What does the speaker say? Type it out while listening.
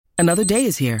Another day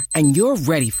is here, and you're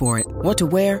ready for it. What to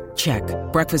wear? Check.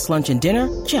 Breakfast, lunch, and dinner?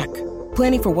 Check.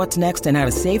 Planning for what's next and how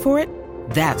to save for it?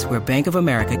 That's where Bank of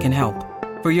America can help.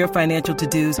 For your financial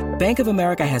to-dos, Bank of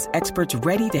America has experts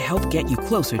ready to help get you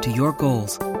closer to your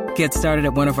goals. Get started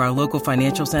at one of our local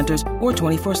financial centers or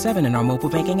 24/7 in our mobile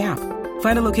banking app.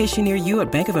 Find a location near you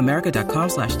at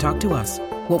bankofamerica.com/talktous.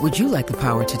 What would you like the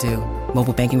power to do?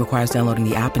 Mobile banking requires downloading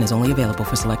the app and is only available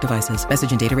for select devices.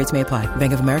 Message and data rates may apply.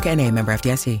 Bank of America N.A., member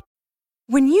FDIC.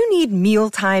 When you need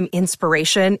mealtime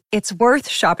inspiration, it's worth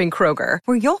shopping Kroger,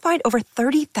 where you'll find over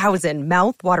 30,000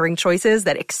 mouth-watering choices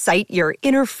that excite your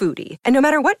inner foodie. And no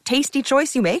matter what tasty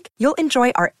choice you make, you'll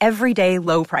enjoy our everyday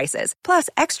low prices, plus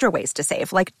extra ways to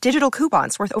save, like digital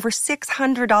coupons worth over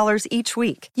 $600 each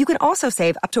week. You can also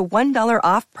save up to $1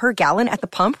 off per gallon at the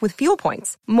pump with fuel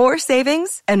points. More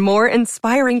savings and more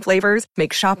inspiring flavors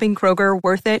make shopping Kroger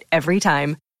worth it every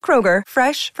time. Kroger,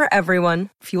 fresh for everyone.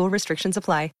 Fuel restrictions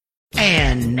apply.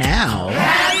 And now,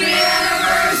 happy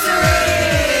anniversary!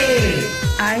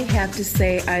 I have to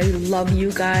say I love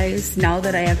you guys. Now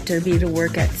that I have to be to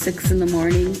work at 6 in the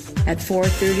morning, at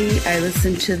 4:30, I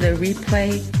listen to the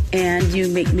replay, and you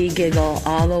make me giggle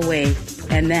all the way.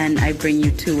 And then I bring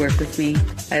you to work with me.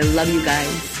 I love you guys.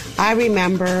 I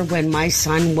remember when my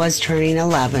son was turning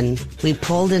 11, we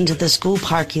pulled into the school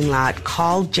parking lot,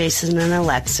 called Jason and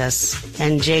Alexis,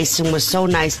 and Jason was so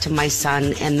nice to my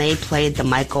son, and they played the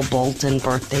Michael Bolton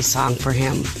birthday song for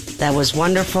him. That was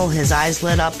wonderful. His eyes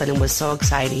lit up, and it was so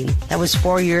exciting. That was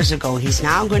 4 years ago. He's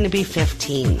now going to be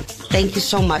 15. Thank you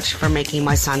so much for making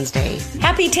my son's day.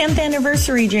 Happy 10th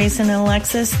anniversary, Jason and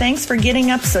Alexis. Thanks for getting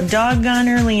up so doggone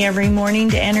early every morning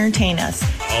to entertain us.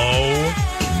 Oh,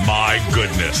 my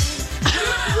goodness.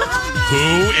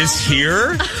 Who is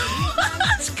here?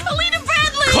 It's Colleen and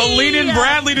Bradley. Colleen and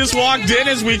Bradley just walked in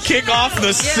as we kick off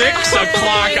the 6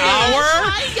 o'clock hour.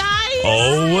 Hi, guys.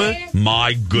 Oh,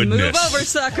 my goodness. Move over,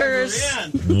 suckers.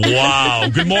 Wow.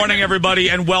 Good morning, everybody,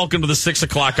 and welcome to the 6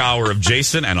 o'clock hour of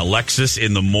Jason and Alexis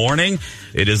in the morning.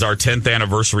 It is our 10th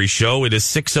anniversary show. It is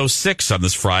 6:06 on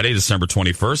this Friday, December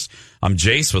 21st. I'm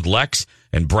Jace with Lex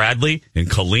and Bradley and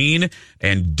Colleen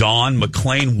and Dawn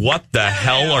McLean. What the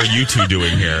hell are you two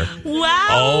doing here? Wow.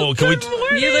 Oh, can we?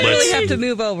 You literally have to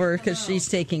move over because she's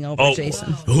taking over,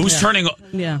 Jason. Who's turning?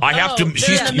 Yeah. I have to.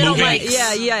 She's moving.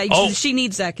 Yeah. Oh. She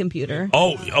needs that computer.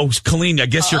 Oh, Colleen, I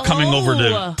guess you're coming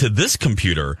over to this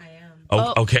computer.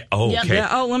 Oh, okay. Oh, okay. Yeah.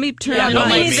 Oh, let me turn on the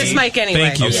mic. We need this mic anyway.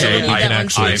 Thank you. Okay, So I can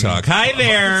actually talk. Hi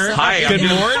there. Hi. Good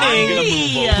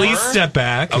morning. Please step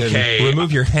back and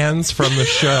remove your hands from the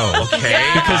show.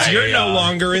 Okay. Because you're no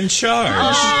longer in charge.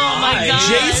 Oh, my God.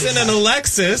 Jason and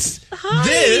Alexis,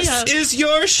 this is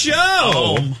your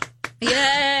show.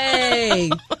 Yay.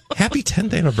 Happy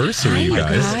 10th anniversary, you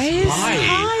guys.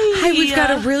 Hi, we've got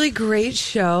a really great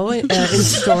show in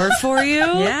store for you.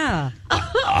 Yeah.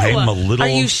 I'm a little. Are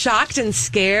you shocked and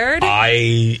scared?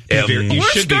 I am. You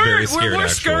should be very scared, We're actually.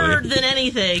 scared than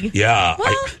anything. Yeah.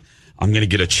 I'm going to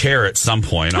get a chair at some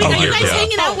point. Wait, are you guys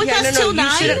hanging out with us till 9?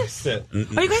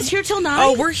 Are you guys here till 9?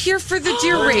 Oh, we're here for the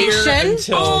duration.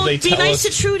 Be nice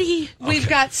to Trudy. We've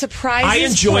got surprises. I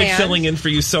enjoyed planned. filling in for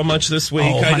you so much this week.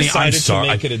 Oh, I honey, decided I'm sorry.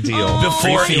 to make it a deal.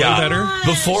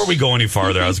 Before we go any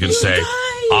farther, I was going to say,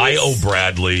 I owe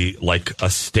Bradley like a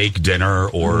steak dinner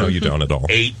or No, you don't at all.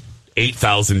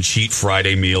 8,000 cheat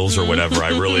Friday meals or whatever. I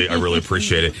really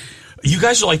appreciate it. You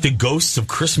guys are like the ghosts of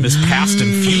Christmas past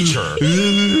and future.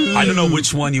 I don't know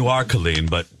which one you are, Colleen,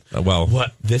 but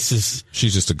what this is.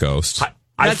 She's just a ghost.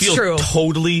 I feel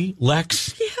totally,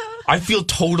 Lex. Yeah. I feel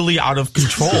totally out of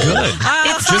control. Good.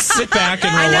 Just sit back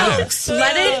and relax.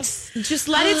 Let it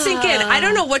sink in. I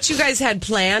don't know what you guys had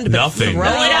planned, but Nothing. throw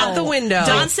it out the window.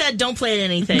 Don said don't plan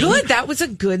anything. Good. That was a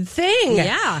good thing.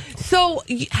 Yeah. So,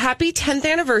 happy 10th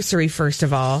anniversary, first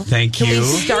of all. Thank you. Can we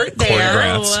start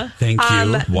there? Congrats. Thank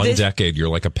you. One decade, you're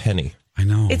like a penny. I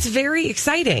know. It's very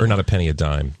exciting. Or not a penny, a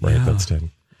dime, right? Yeah. That's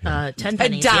 10. 10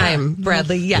 pennies. A dime,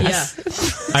 Bradley, yes.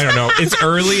 Yeah. I don't know. It's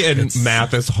early and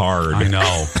math is hard. I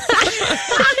know.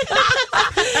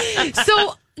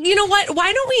 So, you know what?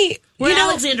 Why don't we... We're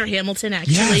Alexander Hamilton,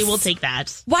 actually. Yes. We'll take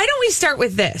that. Why don't we start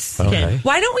with this? Okay.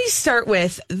 Why don't we start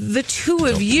with the two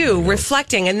of you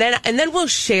reflecting, and then we'll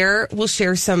share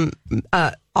some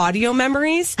audio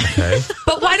memories. Okay.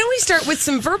 But why don't we start with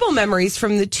some verbal memories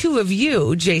from the two of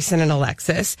you, Jason and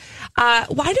Alexis?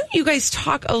 Why don't you guys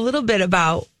talk a little bit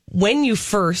about when you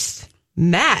first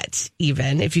met,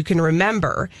 even if you can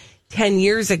remember, 10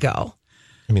 years ago?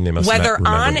 I mean, they must whether remember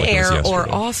on like it was air or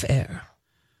yesterday. off air.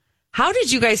 How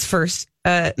did you guys first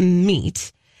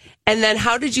meet? And then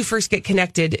how did you first get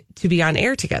connected to be on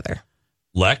air together?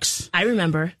 Lex? I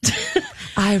remember.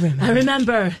 I remember. I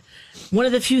remember. One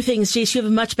of the few things, Jace, you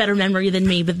have a much better memory than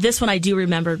me, but this one I do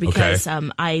remember because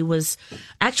I was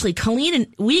actually, Colleen, and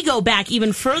we go back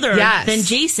even further than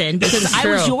Jason because I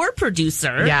was your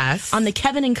producer on the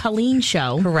Kevin and Colleen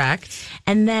show. Correct.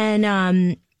 And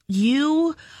then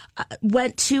you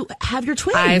went to have your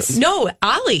twins.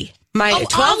 Ollie. My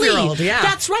 12-year-old, Ollie.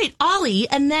 That's right, Ollie.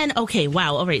 And then, okay,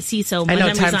 wow, all right, see, so my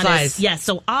memory's time on flies. Yes,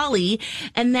 so Ollie.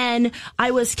 And then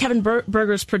I was Kevin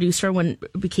Berger's producer when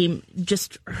it became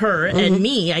just her and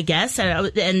me, I guess.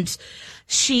 And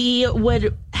she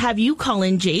would have you call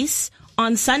in, Jace,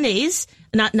 on Sundays,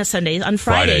 not Sundays, on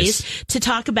Fridays, to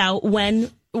talk about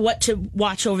what to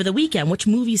watch over the weekend, which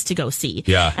movies to go see.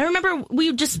 Yeah. I remember we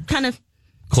would just kind of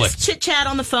chit chat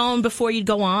on the phone before you'd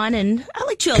go on, and I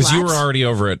liked you a lot. Because you were already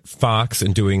over at Fox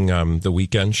and doing the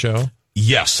weekend show.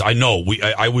 Yes, I know.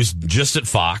 I was just at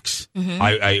Fox.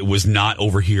 I was not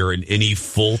over here in any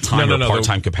full-time or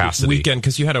part-time capacity. Weekend,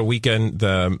 because you had a weekend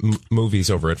movies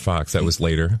over at Fox. That was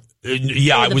later.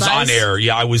 I was on air.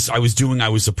 Yeah, I was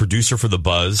a producer for The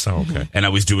Buzz. Oh, okay. And I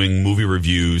was doing movie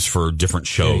reviews for different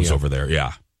shows over there.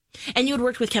 Yeah. And you had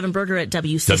worked with Kevin Berger at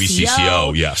WCCO.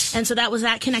 WCCO, yes. And so that was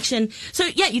that connection. So,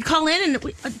 yeah, you'd call in and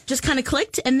we just kind of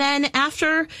clicked. And then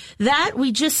after that,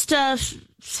 we just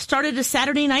started a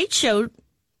Saturday night show,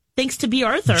 thanks to B.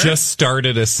 Arthur. Just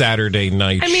started a Saturday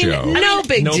night show. No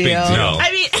big deal. I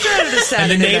mean, started a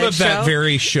Saturday and the name night of that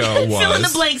very show was... Fill in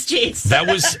the blanks, Jace.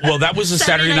 That was a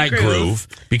Saturday Night Groove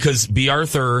because B.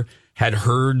 Arthur had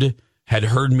heard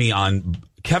me on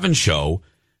Kevin's show,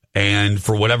 and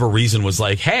for whatever reason was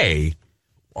like, hey,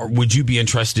 would you be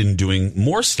interested in doing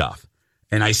more stuff?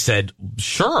 And I said,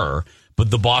 sure.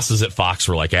 But the bosses at Fox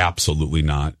were like, absolutely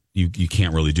not. You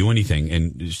can't really do anything.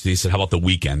 And they said, how about the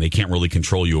weekend? They can't really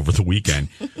control you over the weekend.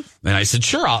 And I said,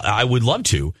 sure, I would love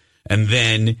to. And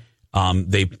then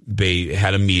they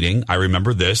had a meeting. I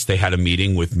remember this. They had a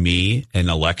meeting with me and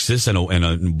Alexis and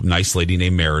a nice lady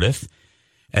named Meredith.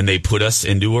 And they put us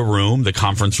into a room, the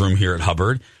conference room here at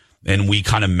Hubbard. And we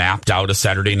kind of mapped out a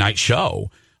Saturday night show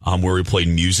where we played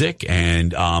music,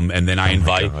 and then and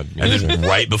then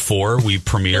right before we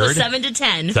premiered, it was 7 to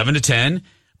 10. 7 to 10,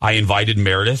 I invited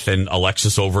Meredith and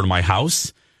Alexis over to my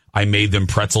house. I made them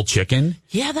pretzel chicken.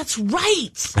 Yeah, that's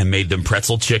right. I made them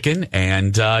pretzel chicken,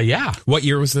 and What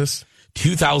year was this?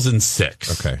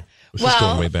 2006. Okay, just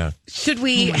going way back. Should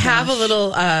we have a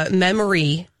little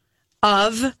memory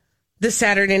of the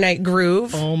Saturday Night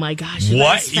Groove? Oh my gosh! You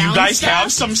guys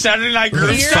have some Saturday Night Groove?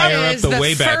 Let's fire up the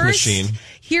Wayback Machine.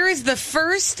 Here is the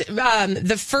first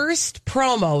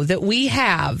promo that we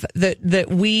have that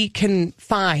we can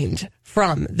find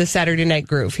from the Saturday Night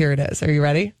Groove. Here it is. Are you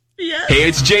ready? Yeah. Hey,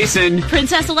 it's Jason,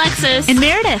 Princess Alexis, and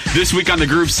Meredith. This week on The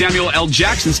Groove, Samuel L.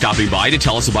 Jackson stopping by to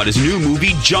tell us about his new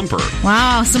movie, Jumper.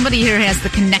 Wow, somebody here has the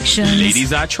connections.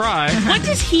 Ladies, I try. What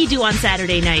does he do on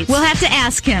Saturday nights? We'll have to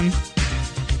ask him.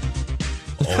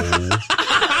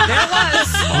 There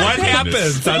was. What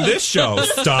happens on this show?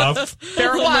 Stuff.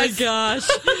 There was. Oh my gosh.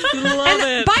 Love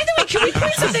it. By the way, can we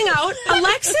point something out?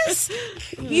 Alexis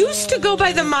used to go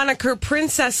by the moniker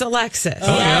Princess Alexis.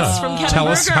 Oh, Yes, yeah. from Kevin Tell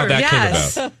us how that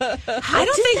Yes. came about. I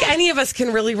don't think any of us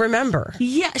can really remember.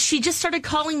 Yeah, she just started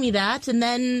calling me that, and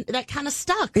then that kind of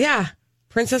stuck. Yeah.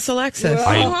 Princess Alexis.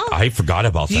 I forgot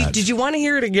about that. Did you want to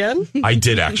hear it again? I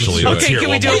did actually. Let's hear it can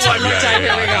we one do more it time. one more time? Here we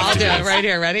go. I have I'll to, do yes. it right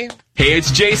here. Ready? Hey,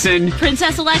 it's Jason,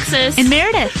 Princess Alexis, And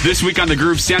Meredith. This week on The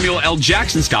Groove, Samuel L.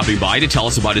 Jackson stopping by to tell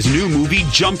us about his new movie,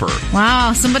 Jumper.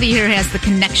 Wow, somebody here has the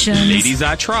connections. Ladies,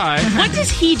 I try. What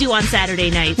does he do on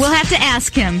Saturday nights? We'll have to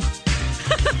ask him.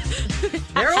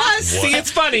 There it was. See,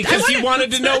 it's funny because he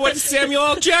wanted to know what Samuel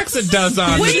L. Jackson does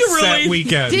on that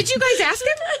weekend. Did you guys ask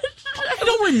him? I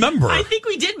don't remember. I think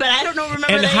we did, but I don't remember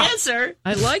And the how- answer.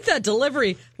 I like that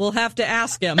delivery. We'll have to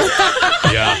ask him.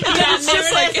 Yeah. It's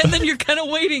just like, and then you're kind of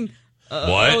waiting.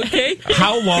 What? Okay.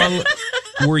 How long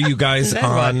were you guys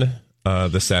on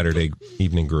the Saturday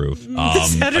Evening Groove?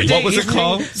 What was it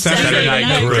called? Saturday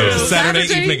Night Groove.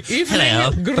 Saturday Evening.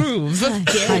 Hello. Groove.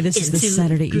 Hi, this is the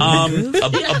Saturday evening.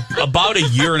 About a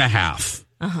year and a half.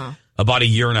 About a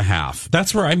year and a half.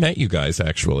 That's where I met you guys,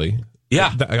 actually.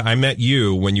 Yeah. I met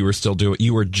you when you were still doing.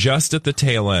 You were just at the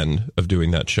tail end of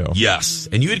doing that show. Yes,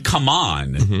 and you had come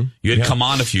on. You had come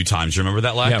on a few times. You remember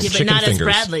that, Lex? Yeah, Yeah, but chicken not fingers.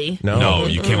 as Bradley. No,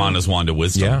 you came on as Wanda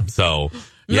Wisdom. Yeah. So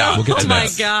Yeah, we'll get to Oh my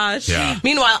that. gosh. Yeah.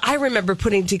 Meanwhile, I remember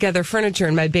putting together furniture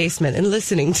in my basement and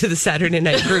listening to the Saturday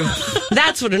Night Groove.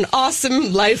 That's what an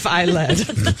awesome life I led.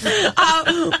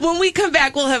 When we come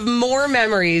back, we'll have more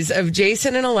memories of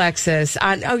Jason and Alexis.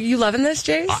 Oh, you loving this,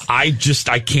 Jace?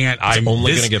 I can't. I'm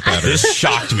only going to get better. This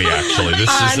shocked me, actually. This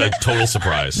is a total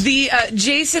surprise. The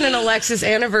Jason and Alexis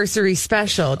anniversary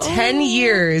special, 10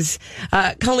 years.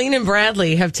 Colleen and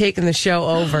Bradley have taken the show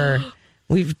over.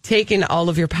 We've taken all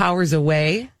of your powers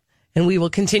away, and we will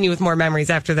continue with more memories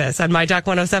after this on My Talk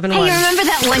 107.1. Hey, remember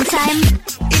that one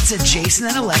time? It's a Jason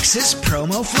and Alexis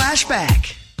promo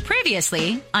flashback.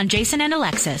 Previously on Jason and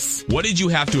Alexis. What did you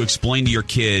have to explain to your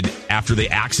kid after they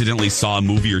accidentally saw a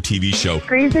movie or TV show?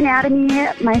 Grey's Anatomy,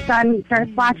 my son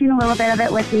starts watching a little bit of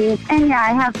it with me. And yeah,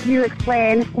 I have to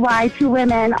explain why two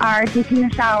women are taking a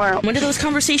shower. When do those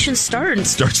conversations start?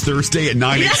 Starts Thursday at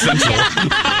 9, 8 Central.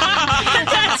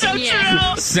 That's so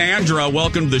true. Sandra,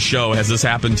 welcome to the show. Has this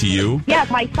happened to you? Yeah,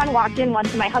 my son walked in once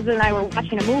and my husband and I were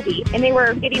watching a movie and they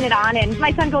were getting it on and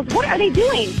my son goes, "What are they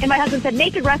doing?" And my husband said,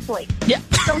 "Naked wrestling." Yeah.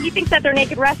 So he thinks that they're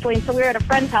naked wrestling. So we were at a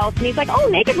friend's house and he's like, "Oh,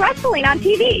 naked wrestling on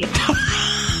TV."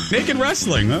 Naked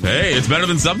wrestling. Huh? Hey, it's better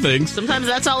than some things. Sometimes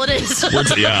that's all it is.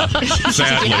 Yeah,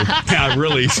 sadly. Yeah,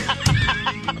 really.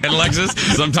 And Alexis,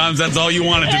 sometimes that's all you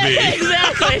want it to be.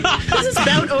 Exactly. Is this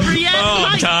bout over yet? Oh, My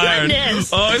I'm tired. goodness.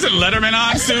 Oh, isn't Letterman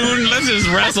on soon? Let's just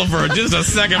wrestle for just a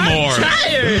second more.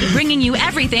 Tired. Bringing you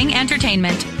everything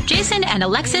entertainment. Jason and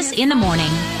Alexis in the morning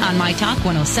on My Talk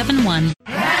 107.1.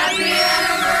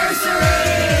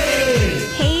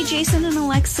 Hey, Jason and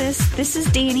Alexis, this is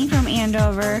Danny from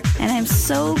Andover, and I'm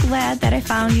so glad that I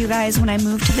found you guys when I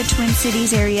moved to the Twin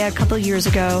Cities area a couple years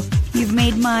ago. You've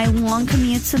made my long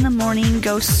commutes in the morning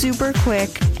go super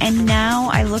quick, and now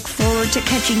I look forward to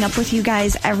catching up with you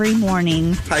guys every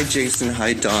morning. Hi, Jason.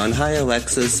 Hi, Dawn. Hi,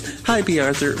 Alexis. Hi, B.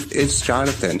 Arthur. It's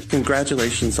Jonathan.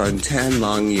 Congratulations on 10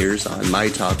 long years on My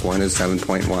Talk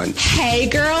 107.1. Hey,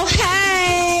 girl.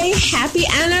 Hey. Happy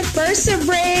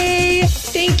anniversary.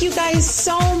 Thank you guys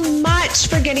so much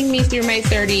for getting me through my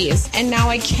 30s. And now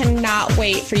I cannot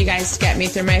wait for you guys to get me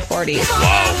through my 40s.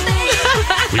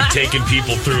 Wow. We've taken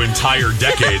people through entire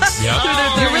decades. Yep.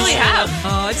 You really have.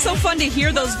 Oh, it's so fun to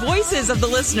hear those voices of the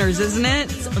listeners, isn't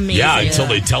it? It's amazing. Yeah, until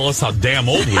they tell us how damn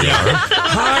old we are.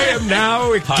 I am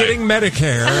now getting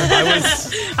Medicare.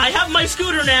 I have my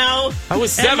scooter now. I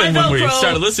was And 7 my when we Velcro.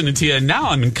 started listening to you, and now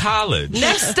I'm in college.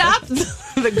 Next stop,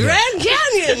 the Grand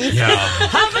Canyon. Yeah.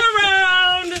 Hover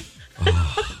around.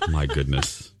 Oh, my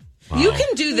goodness. Wow. You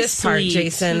can do this part, Sweet.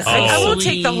 Jason. Oh. I won't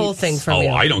take the whole thing from you.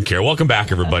 I don't care. Welcome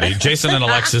back, everybody. Jason and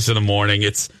Alexis in the morning.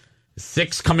 It's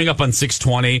 6 coming up on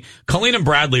 6:20. Colleen and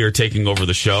Bradley are taking over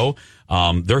the show.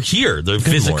 They're here. They're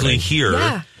physically morning. here,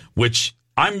 Yeah. which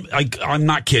I'm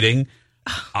not kidding.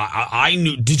 I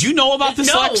knew. Did you know about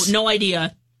this? Lex? No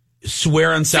idea.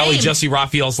 Swear on Sally Same. Jesse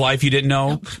Raphael's life. You didn't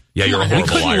know? Yeah, you're a We horrible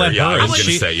couldn't liar. let Yeah, her. I was going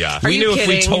to She- say, yeah. We you knew if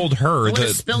we kidding? told her would've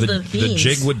that spilled the the beans.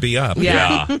 jig would be up.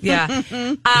 Yeah.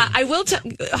 I will.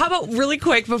 How about really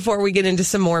quick before we get into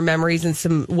some more memories and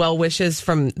some well wishes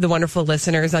from the wonderful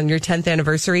listeners on your 10th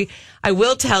anniversary? I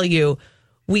will tell you,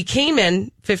 we came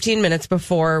in 15 minutes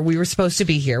before we were supposed to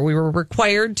be here. We were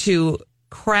required to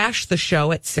crash the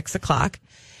show at 6:00.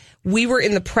 We were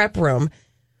in the prep room.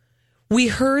 We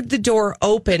heard the door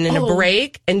open in a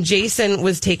break, and Jason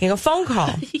was taking a phone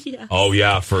call. Oh,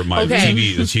 yeah, for my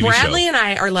TV Bradley show. and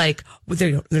I are like, well,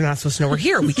 they're not supposed to know we're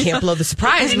here. We can't blow the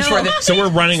surprise before the. So we're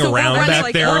running around back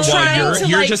like, there we're trying while to,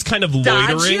 you're like, just kind of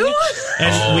dodge loitering, you?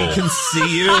 and we can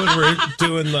see you, and we're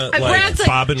doing the Brad's like,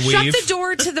 bob and weave. shut the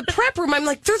door to the prep room. I'm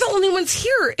like, they're the only ones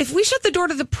here. If we shut the door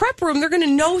to the prep room, they're going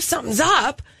to know something's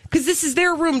up. Because this is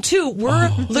their room, too. We're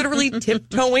literally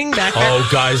tiptoeing back there. Oh,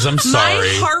 guys, I'm sorry. My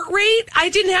heart rate, I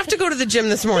didn't have to go to the gym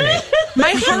this morning.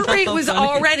 My heart rate was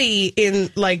already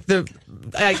in, like,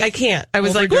 I can't. I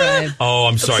was like, Overdrive. Oh,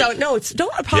 I'm sorry. So, no,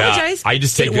 don't apologize. Yeah, I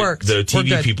just take it worked. the We're TV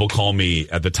good. people call me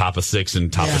at the top of 6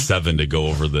 and top of 7 to go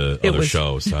over the other was-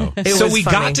 show. So So was we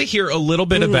funny. got to hear a little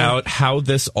bit about how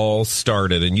this all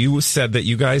started. And you said that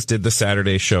you guys did the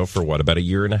Saturday show for what, about a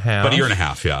year and a half? about a year and a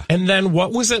half, yeah. And then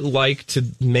what was it like to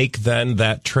make then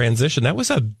that transition? That was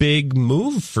a big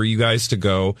move for you guys to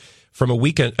go from a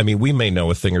weekend. I mean, we may know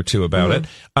a thing or two about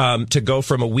it, to go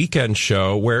from a weekend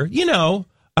show where,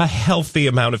 a healthy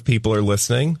amount of people are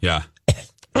listening. Yeah.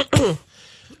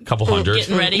 Couple hundred.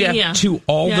 Getting ready, yeah. To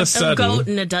all of a A sudden, goat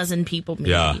and a dozen people, maybe.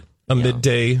 Yeah. a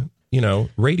midday,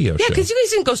 radio Yeah, show. because you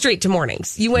guys didn't go straight to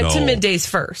mornings. You went to No. middays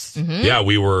first. Yeah,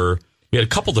 we were We had a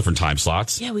couple different time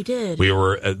slots. Yeah, we did. We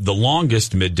were the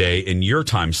longest midday in your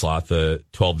time slot, the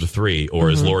 12 to 3, or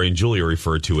as Lori and Julia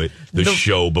referred to it, the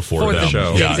show before them. The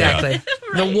show. Yeah, exactly.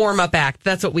 Right. The warm-up act.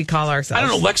 That's what we call ourselves. I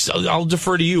don't know, Lex, I'll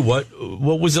defer to you. What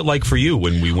was it like for you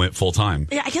when we went full-time?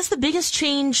 Yeah, I guess the biggest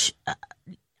change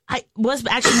I was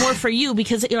actually more for you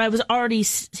because I was already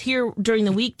here during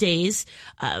the weekdays,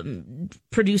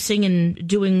 producing and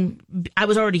doing. I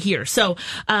was already here, so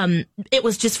it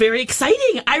was just very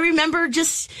exciting. I remember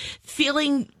just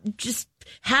feeling just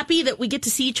happy that we get to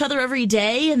see each other every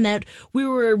day and that we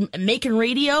were making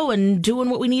radio and doing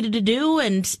what we needed to do,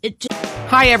 and it just.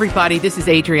 Hi, everybody. This is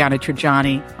Adriana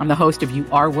Trajani. I'm the host of You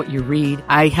Are What You Read.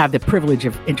 I have the privilege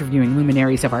of interviewing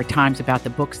luminaries of our times about the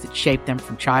books that shaped them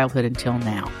from childhood until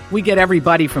now. We get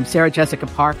everybody from Sarah Jessica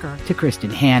Parker to Kristen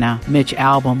Hanna, Mitch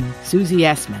Albom, Susie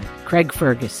Essman, Craig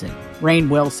Ferguson, Rainn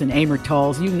Wilson, Amor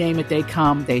Tolls, you name it, they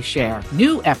come, they share.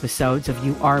 New episodes of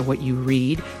You Are What You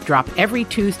Read drop every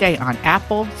Tuesday on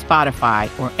Apple, Spotify,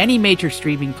 or any major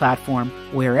streaming platform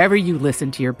wherever you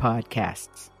listen to your podcasts.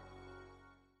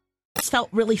 It felt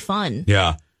really fun.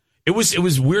 Yeah. It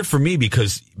was weird for me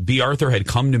because B. Arthur had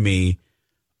come to me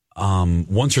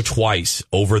once or twice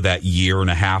over that year and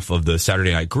a half of the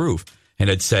Saturday Night Groove and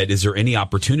had said, is there any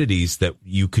opportunities that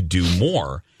you could do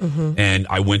more? Mm-hmm. And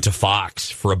I went to Fox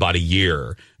for about a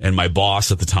year, and my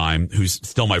boss at the time, who's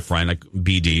still my friend, like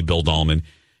BD, Bill Dahlman,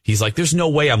 he's like, there's no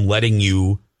way I'm letting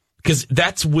you, because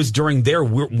that was during their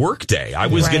work day. I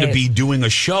was going to be doing a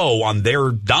show on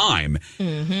their dime.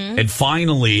 Mm-hmm. And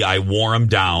finally I wore him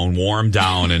down,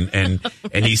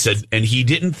 and he said, and he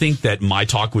didn't think that My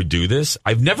Talk would do this.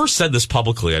 I've never said this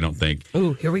publicly, I don't think.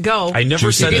 Ooh, here we go. I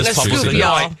never said this publicly.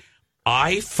 Y'all.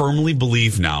 I firmly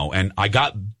believe now, and I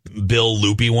got Bill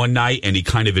loopy one night, and he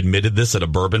kind of admitted this at a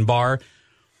bourbon bar.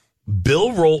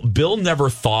 Bill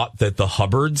never thought that the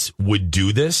Hubbards would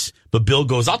do this, but Bill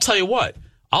goes, I'll tell you what,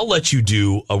 I'll let you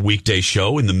do a weekday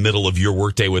show in the middle of your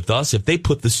workday with us if they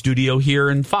put the studio here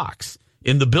in Fox,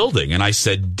 in the building. And I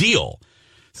said, deal.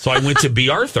 So I went to B.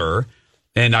 Arthur,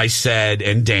 and I said,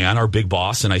 and Dan, our big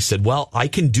boss, and I said, well, I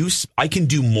can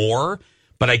do more,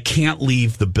 but I can't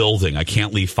leave the building. I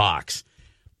can't leave Fox.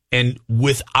 And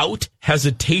without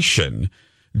hesitation,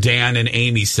 Dan and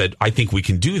Amy said, I think we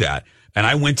can do that. And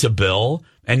I went to Bill.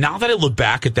 And now that I look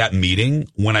back at that meeting,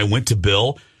 when I went to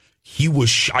Bill,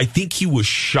 I think he was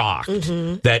shocked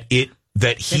that it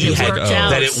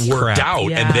worked out.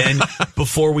 Yeah. And then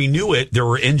before we knew it, there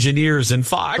were engineers in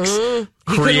Fox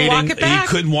creating, he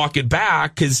couldn't walk it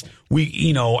back because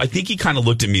I think he kind of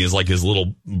looked at me as like his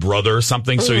little brother or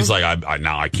something. So he's like,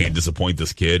 I can't disappoint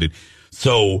this kid. And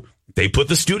so they put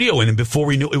the studio in, and before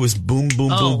we knew it was boom, boom,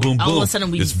 boom, boom, boom. All of a sudden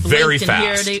we it's very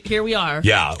fast. And here we are.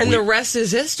 Yeah. And the rest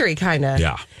is history, kind of.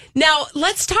 Yeah. Now,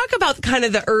 let's talk about kind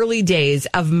of the early days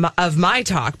of My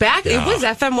Talk. It was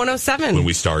FM 107. When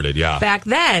we started, yeah. Back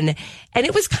then. And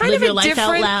it was kind Live of your life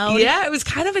out loud. Yeah, it was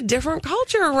kind of a different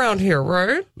culture around here,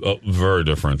 right? Very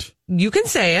different. You can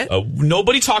say it.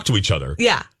 Nobody talked to each other.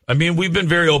 Yeah. I mean, we've been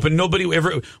very open.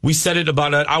 We said it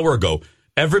about an hour ago.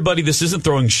 Everybody, this isn't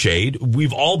throwing shade.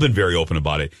 We've all been very open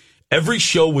about it. Every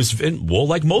show was,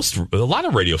 like a lot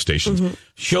of radio stations,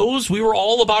 shows, we were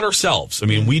all about ourselves. I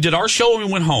mean, we did our show and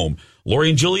we went home. Lori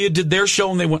and Julia did their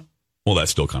show and they went, well, that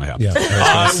still kind of happened.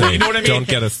 Yeah, you know what I mean? Don't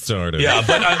get us started. Yeah,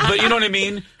 but you know what I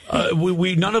mean?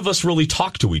 We none of us really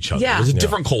talked to each other. Yeah. It was a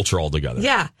different culture altogether.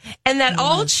 Yeah. And that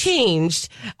all changed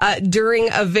during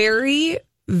a very,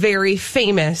 very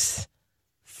famous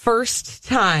first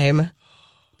time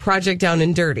Project Down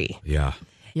and Dirty. Yeah.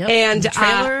 Yep. And the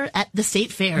trailer at the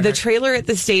State Fair. The trailer at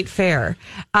the State Fair.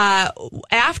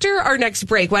 After our next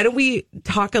break, why don't we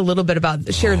talk a little bit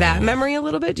about, share that memory a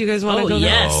little bit? Do you guys want to go there?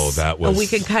 Yes. Oh, that was... we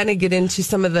can kind of get into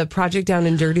some of the Project Down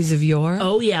and Dirties of yore.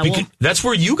 Oh, yeah. That's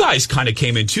where you guys kind of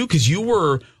came in, too, because you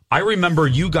were... I remember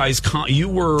you guys, we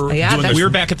were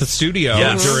back at the studio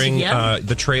during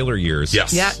the trailer years.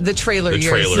 Yes. Yeah, the trailer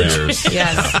years.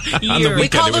 Yes. We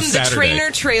call them the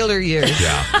trainer trailer years.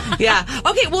 Yeah. Yeah.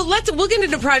 Okay, well, we'll get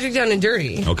into Project Down and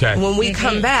Dirty. Okay. When we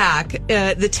come back,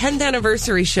 the 10th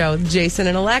anniversary show, Jason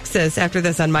and Alexis, after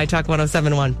this on My Talk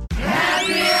 107.1.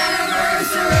 Happy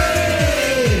anniversary!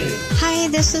 Hi,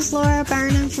 this is Laura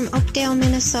Barnum from Oakdale,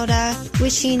 Minnesota,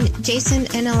 wishing Jason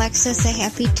and Alexis a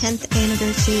happy 10th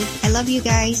anniversary. I love you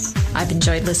guys. I've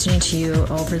enjoyed listening to you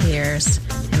over the years,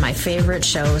 and my favorite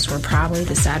shows were probably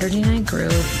the Saturday Night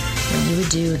Groove, when you would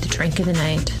do the drink of the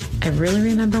night. I really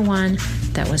remember one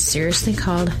that was seriously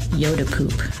called Yoda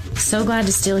Poop. So glad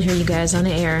to still hear you guys on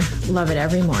the air. Love it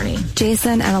every morning.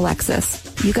 Jason and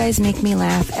Alexis, you guys make me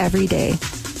laugh every day.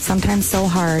 Sometimes so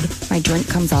hard, my drink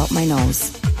comes out my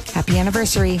nose. Happy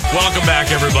anniversary. Welcome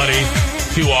back, everybody,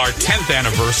 to our 10th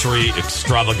anniversary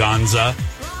extravaganza.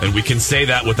 And we can say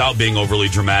that without being overly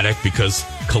dramatic because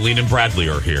Colleen and Bradley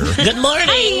are here. Good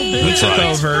morning. We took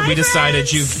over. We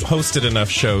decided you've hosted enough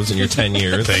shows in your 10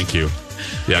 years. Thank you.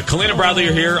 Yeah, Colleen and Bradley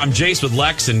are here. I'm Jace with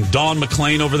Lex and Dawn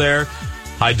McClain over there.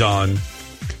 Hi, Dawn.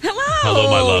 Hello. Hello,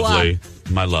 my lovely.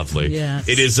 My lovely. Yes.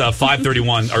 It is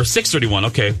 5:31 or 6:31.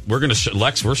 Okay, we're gonna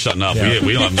Lex. We're shutting up. Yeah.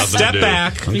 We don't have nothing Step to do.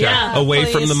 back. Okay. Yeah. Away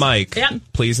please. from the mic. Yep.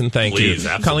 Please and thank you.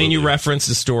 Absolutely. Colleen, you referenced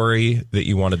a story that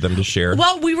you wanted them to share.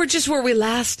 Well, we were just where we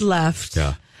last left.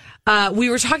 Yeah. We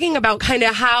were talking about kind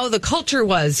of how the culture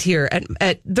was here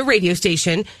at the radio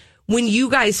station when you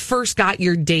guys first got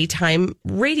your daytime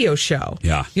radio show.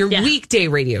 Yeah. Your weekday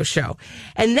radio show.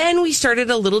 And then we started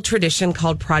a little tradition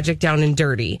called Project Down and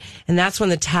Dirty. And that's when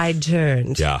the tide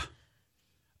turned. Yeah.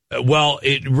 Well,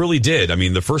 it really did. I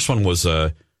mean, the first one was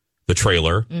the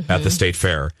trailer at the State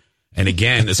Fair. And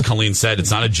again, as Colleen said,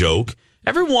 it's not a joke.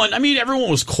 Everyone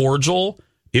was cordial.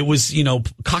 It was,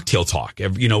 cocktail talk.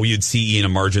 You'd see Ian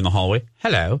and Marge in the hallway.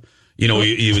 Hello.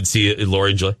 You would see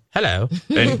Lori and Julie. Hello.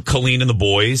 And Colleen and the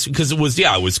boys. Because it was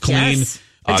Colleen. Yes.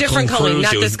 A different Colleen,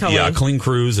 not this Colleen. Yeah, Colleen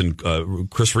Cruz and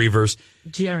Chris Reavers.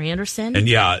 Jerry Anderson. And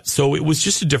so it was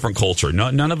just a different culture.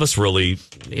 None of us really,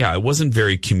 it wasn't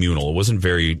very communal. It wasn't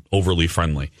very overly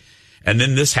friendly. And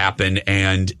then this happened,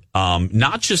 and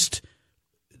not just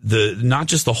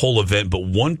the whole event, but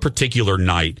one particular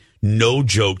night, no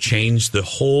joke, changed the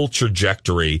whole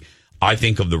trajectory, I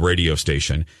think, of the radio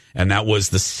station. And that was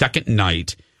the second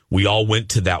night we all went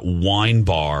to that wine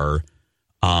bar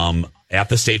at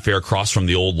the State Fair across from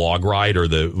the old log ride, or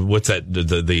what's that?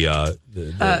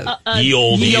 Ye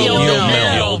Old Meal.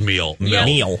 Ye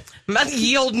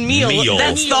Old Meal.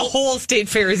 That's the whole State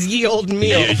Fair is Ye Old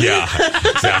Meal. Yeah,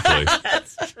 exactly.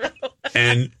 That's true.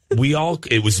 And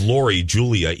it was Lori,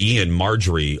 Julia, Ian,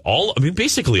 Marjorie,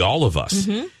 basically all of us.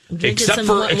 Mm-hmm. Except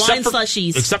for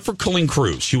slushies. Except for Colleen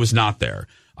Cruz. She was not there.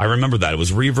 I remember that. It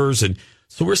was Reavers. And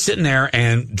so we're sitting there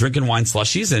and drinking wine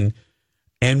slushies,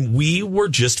 and we were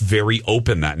just very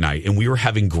open that night. And we were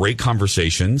having great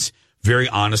conversations, very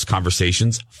honest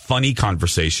conversations, funny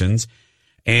conversations.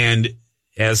 And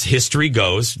as history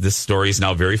goes, this story is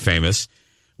now very famous.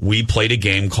 We played a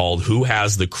game called Who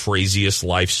Has the Craziest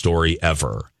Life Story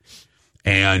Ever?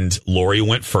 And Lori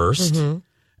went first. Mm-hmm.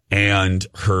 And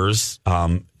hers,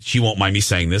 she won't mind me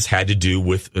saying this, had to do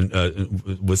with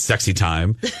sexy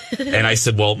time. And I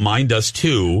said, well, mine does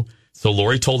too. So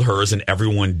Lori told hers, and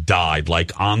everyone died,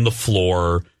 like on the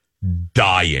floor,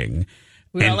 dying.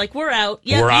 We were like, we're out.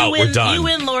 Yeah, we're out. We're done. You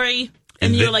win, Lori.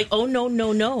 And you were like, oh,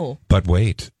 no. But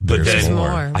wait, there's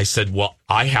more. I said, well,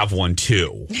 I have one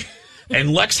too.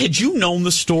 And Lex, had you known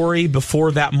the story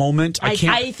before that moment? I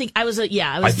think I was. I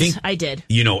did.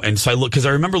 And so I look, because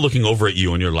I remember looking over at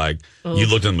you, and you're like, you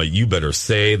looked at me like, you better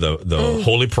say the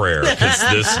holy prayer, because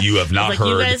this you have not heard.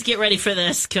 You guys get ready for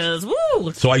this, because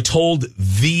woo. So I told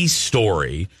the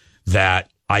story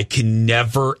that I can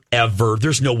never, ever,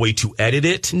 there's no way to edit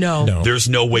it. No. There's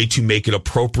no way to make it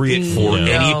appropriate for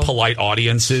any polite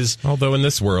audiences. Although in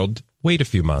this world, wait a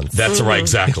few months. That's right,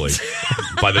 exactly.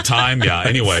 By the time,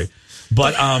 anyway.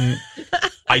 But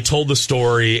I told the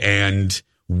story, and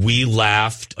we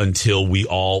laughed until we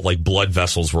all, like, blood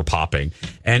vessels were popping.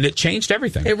 And it changed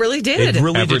everything. It really did.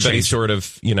 Everybody sort of,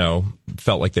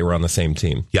 felt like they were on the same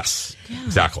team. Yes,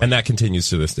 exactly. And that continues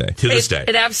to this day.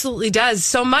 It absolutely does.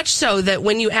 So much so that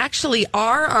when you actually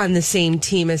are on the same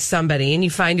team as somebody and you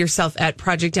find yourself at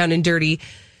Project Down and Dirty,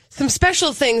 some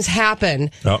special things happen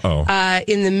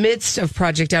in the midst of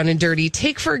Project Down and Dirty.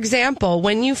 Take, for example,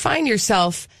 when you find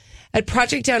yourself at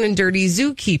Project Down and Dirty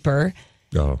Zookeeper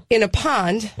in a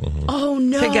pond. Mm-hmm. Oh,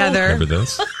 no. Together. Remember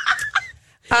this? Did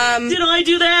I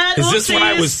do that? Is this when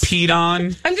I was peed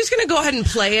on? I'm just going to go ahead and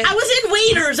play it. I was in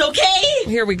Waiters, okay?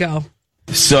 Here we go.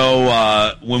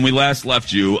 So when we last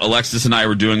left you, Alexis and I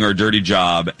were doing our dirty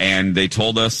job, and they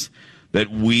told us that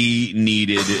we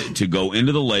needed to go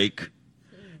into the lake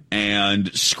and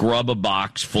scrub a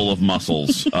box full of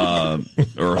mussels,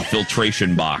 or a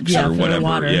filtration box, or whatever.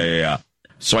 Water. Yeah.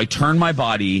 So I turned my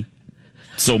body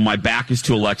so my back is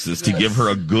to Alexis to give her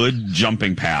a good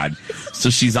jumping pad.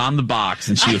 So she's on the box,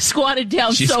 and I squatted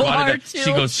down hard, too.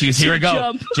 She goes, here we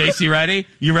go. JC, ready?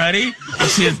 You ready? And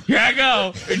she says, here I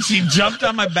go. And she jumped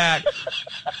on my back.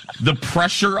 The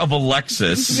pressure of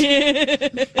Alexis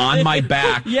on my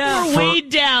back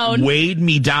weighed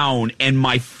me down, and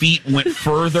my feet went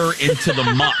further into the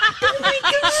muck.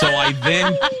 So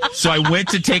I went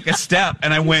to take a step,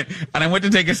 and I went to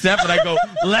take a step, and I go,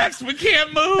 Lex, we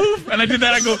can't move. And I did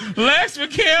that. I go, Lex, we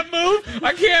can't move.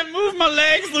 I can't move my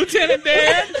legs, Lieutenant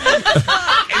Dan.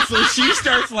 And So she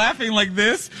starts laughing like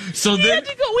this. So we had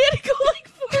to go like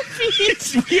 4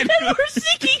 feet. And we're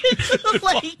sinking into the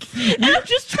lake. And I'm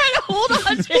just trying to hold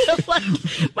on to him. Like,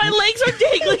 my legs are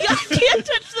dangling. I can't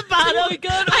touch the bottom. Oh my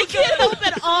God, I can't help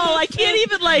at all. I can't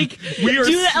even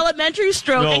do the elementary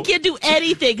stroke. No. I can't do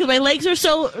anything because my legs are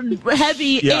so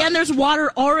heavy and there's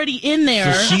water already in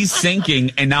there. So she's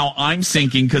sinking, and now I'm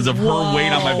sinking because of her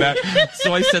weight on my back.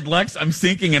 So I said, Lex, I'm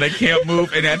sinking and I can't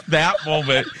move. And at that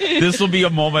moment, this will be a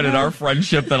moment in our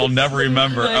friendship that I'll never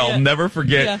remember. I'll never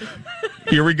forget. Yeah.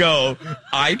 Here we go.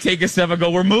 I take a step and go,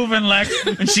 we're moving, Lex.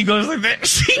 And she goes like that.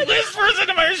 She whispers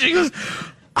into my ear. She goes,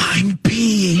 I'm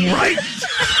peeing right.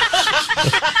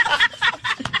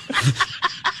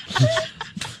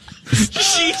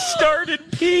 She started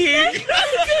peeing.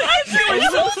 I'm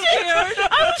so scared.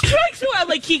 I was trying so hard. I'm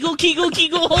like, Kegel,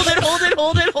 hold it.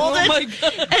 Oh my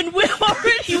God. And we're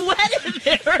already wet in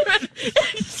there.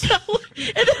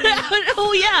 And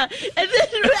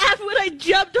then after when I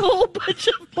jumped, a whole bunch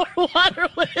of more water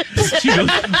went in. She goes,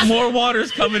 more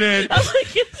water's coming in. I'm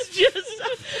like,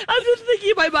 I'm just thinking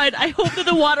in my mind, I hope that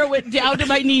the water went down to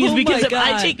my knees because if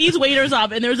I take these waders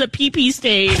off and there's a pee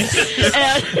stain.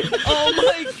 Oh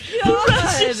my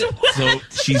God. So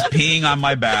she's peeing on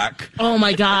my back. Oh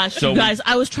my gosh. So you guys,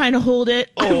 I was trying to hold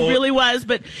it. I really was,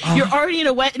 but you're already in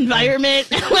a wet environment.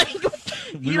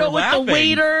 We were with laughing. the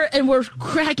waiter, and we're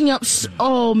cracking up.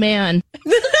 Oh, man.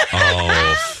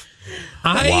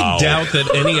 I doubt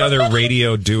that any other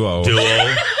radio duo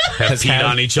has peed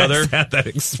on each other. Has had that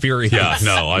experience. Yeah,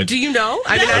 no. Do you know?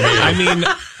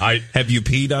 Have you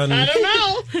peed on? I don't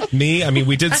know. Me? I mean,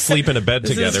 we did sleep in a bed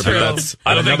together, but that's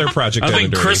another project. I don't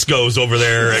think Chris goes over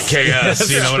there at KS.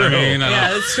 You know what I mean?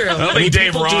 Yeah, that's true. I don't think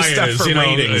Dave Ryan is. For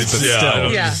ratings,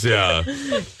 but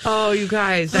still. Oh, you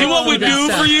guys. See what we do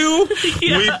for you?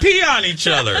 Yeah. We pee on each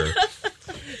other.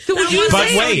 So would you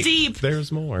say wait, deep?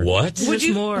 There's more. What? Would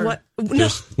you more? What?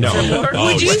 No.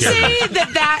 Would you say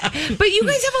that? But you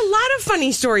guys have a lot of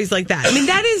funny stories like that. I mean,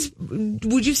 that is.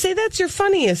 Would you say that's your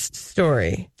funniest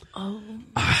story? Oh.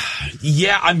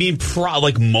 Yeah, I mean,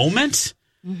 moment.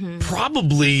 Mm-hmm.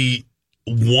 Probably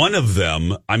one of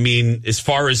them. I mean, as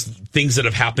far as things that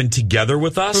have happened together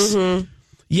with us. Mm-hmm.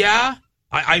 Yeah.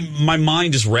 My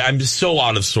mind is. I'm just so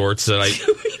out of sorts that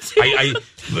I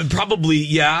probably,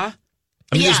 yeah.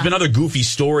 I mean, there's been other goofy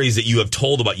stories that you have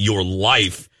told about your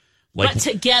life. But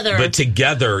together, you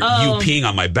peeing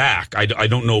on my back. I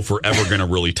don't know if we're ever going to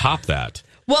really top that.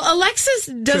 Well, Alexis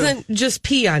doesn't just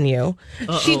pee on you.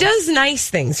 She does nice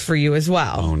things for you as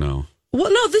well. Oh, no.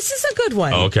 Well, no, this is a good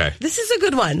one. Oh, okay. This is a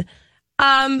good one.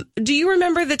 Do you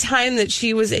remember the time that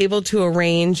she was able to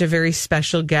arrange a very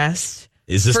special guest?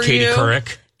 Is this Katie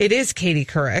Couric? It is Katie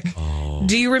Couric. Oh,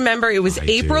 do you remember? It was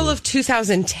April of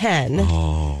 2010.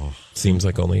 Oh, seems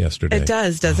like only yesterday. It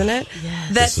does, doesn't it?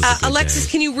 Yes. That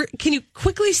Alexis, can you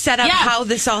quickly set up how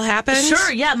this all happened?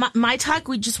 Sure. Yeah, My Talk.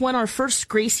 We just won our first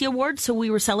Gracie Award, so we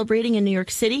were celebrating in New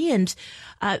York City, and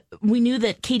we knew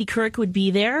that Katie Couric would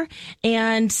be there,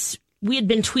 and we had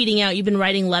been tweeting out, you've been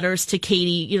writing letters to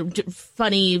Katie,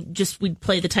 funny, we'd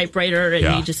play the typewriter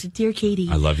and you just, dear Katie,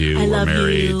 I love you. We're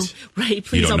married. You. Right,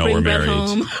 please don't bring we're Brett married.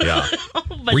 home. Yeah.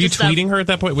 Were you tweeting her at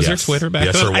that point? Was there Twitter back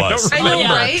then? Yes, there was. I know,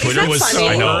 right? Twitter was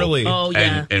funny? so early. Oh,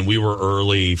 yeah. And we were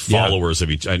early followers of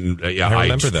each other. I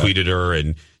remember that. tweeted her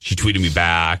and she tweeted me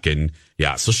back. And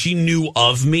so she knew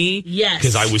of me. Yes.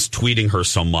 Because I was tweeting her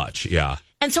so much. Yeah.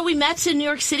 And so we met in New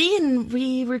York City and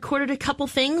we recorded a couple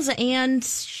things and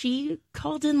she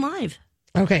called in live.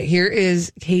 Okay, here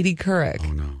is Katie Couric.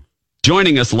 Oh, no.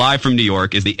 Joining us live from New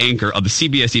York is the anchor of the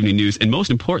CBS Evening News and,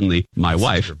 most importantly, my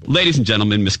wife. Ladies and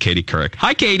gentlemen, Miss Katie Couric.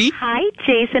 Hi, Katie. Hi,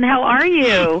 Jason. How are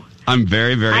you? I'm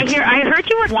very, very I heard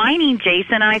you were whining,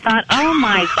 Jason, and I thought, oh,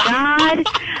 my God.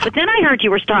 But then I heard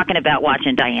you were talking about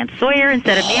watching Diane Sawyer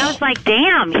instead of me. I was like,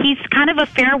 damn, he's kind of a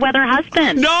fair weather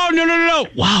husband. No.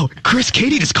 Wow, Chris,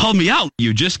 Katie just called me out.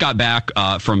 You just got back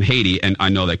from Haiti, and I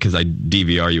know that because I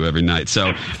DVR you every night.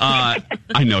 So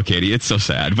I know, Katie, it's so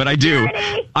sad, but I do.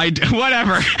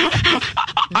 Whatever.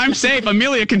 I'm safe.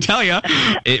 Amelia can tell you.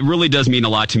 It really does mean a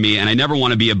lot to me, and I never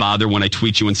want to be a bother when I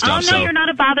tweet you and stuff. Oh, no, you're not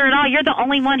a bother at all. You're the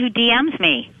only one who DMs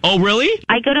me. Oh, really?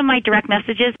 I go to my direct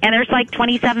messages, and there's like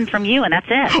 27 from you, and that's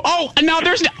it. Oh, and now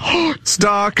there's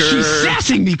Stalker. She's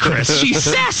sassing me, Chris. She's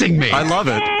sassing me. I love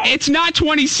it. It's not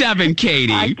 27,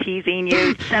 Katie. I'm teasing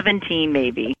you. 17,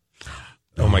 maybe.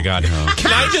 Oh, my God.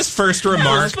 Can I just first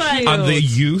remark on the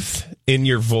youth in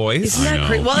your voice? Isn't that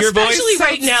great? Well, your especially voice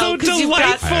right now, so because you've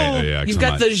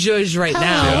got the zhuzh right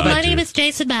now. My name is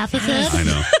Jason Matheson. I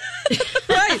know.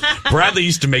 Bradley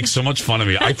used to make so much fun of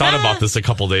me. I thought about this a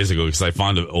couple days ago because I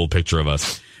found an old picture of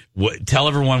us. Tell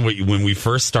everyone when we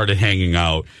first started hanging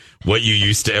out, what you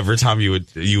used to every time you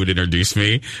would introduce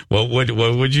me. What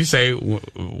would you say?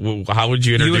 How would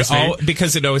you introduce me?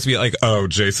 Because it'd always be like, "Oh,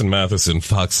 Jason Matheson,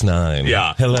 Fox 9."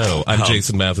 Yeah. Hello, I'm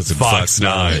Jason Matheson, Fox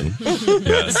 9.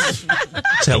 Yes.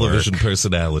 Television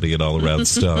personality and all around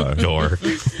star. Door.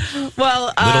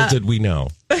 Well, little did we know.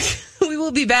 We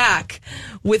will be back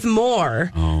with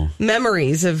more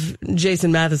memories of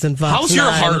Jason Matheson, Fox 9. How's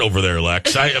your heart over there,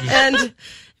 Lex? And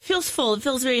feels full. It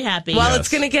feels very happy. Well, it's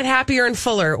going to get happier and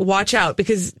fuller. Watch out,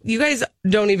 because you guys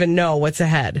don't even know what's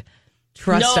ahead.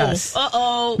 Trust us.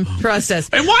 Trust us.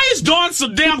 And why is Dawn so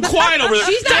damn quiet over there?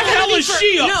 She's What the hell is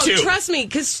she up to? No, trust me,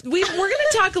 because we're going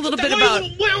to talk a little bit about...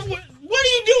 What are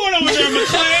you doing over there,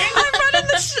 McLean?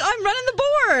 I'm running the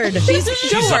board.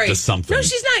 Don't worry. Up to something. No,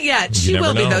 she's not yet. You She never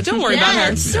will be, know. though. Don't worry about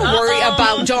her. Don't worry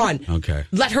about Dawn. Okay.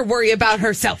 Let her worry about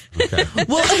herself. Okay.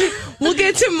 We'll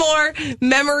get to more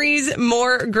memories,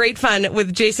 more great fun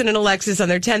with Jason and Alexis on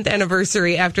their 10th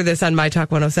anniversary after this on My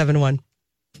Talk 107.1.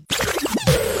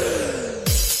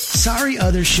 Sorry,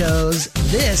 other shows.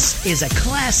 This is a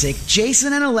classic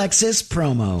Jason and Alexis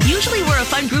promo. Usually we're a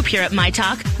fun group here at My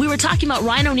Talk. We were talking about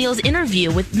Ryan O'Neal's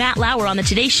interview with Matt Lauer on the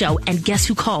Today Show, and guess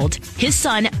who called? His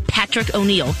son, Patrick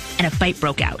O'Neal, and a fight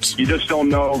broke out. You just don't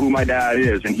know who my dad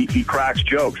is, and he cracks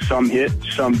jokes. Some hit,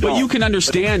 some don't. But you can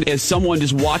understand, as someone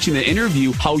just watching the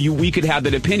interview, how we could have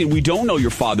that opinion. We don't know your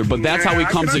father, but that's how he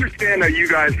comes. I can understand that you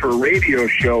guys, for a radio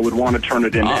show, would want to turn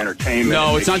it into entertainment.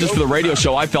 No, it's not just for the radio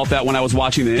show. I felt that when I was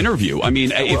watching the interview. I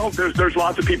mean, there's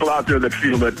lots of people out there that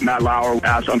feel that Matt Lauer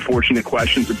asks unfortunate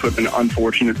questions and put in an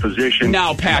unfortunate position.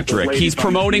 Now, Patrick, he's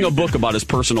promoting a book about his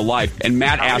personal life, and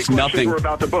Matt asked nothing. Were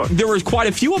about the book? There was quite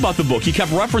a few about the book. He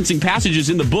kept referencing passages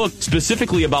in the book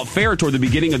specifically about Fair toward the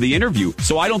beginning of the interview.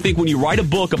 So I don't think when you write a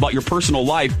book about your personal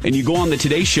life and you go on the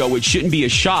Today Show, it shouldn't be a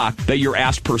shock that you're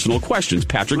asked personal questions.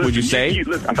 Patrick, would you say?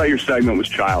 Listen, I thought your segment was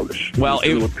childish. Well,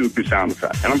 it was a cuckoo sound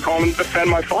effect, and I'm calling to defend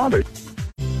my father.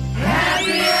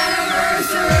 Happy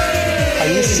anniversary!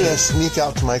 I used to sneak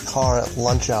out to my car at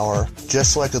lunch hour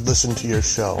just so I could listen to your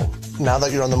show. Now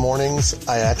that you're on the mornings,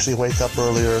 I actually wake up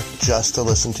earlier just to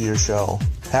listen to your show.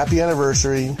 Happy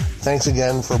anniversary. Thanks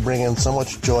again for bringing so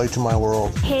much joy to my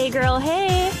world. Hey girl,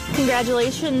 hey.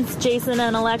 Congratulations, Jason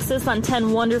and Alexis, on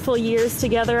 10 wonderful years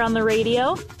together on the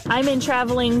radio. I'm in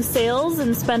traveling sales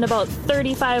and spend about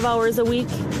 35 hours a week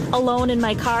alone in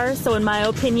my car, so in my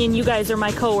opinion, you guys are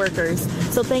my coworkers.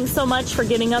 So thanks so much for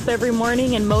getting up every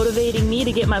morning and motivating me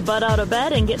to get my butt out of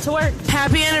bed and get to work.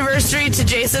 Happy anniversary to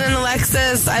Jason and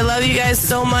Alexis. I love you guys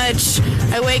so much.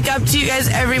 I wake up to you guys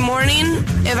every morning.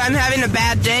 If I'm having a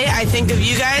bad day, I think of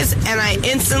you guys and I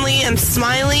instantly am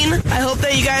smiling. I hope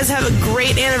that you guys have a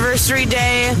great anniversary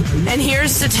day. And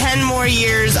here's to 10 more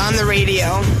years on the radio.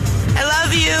 I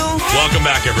love you. Welcome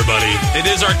back, everybody. It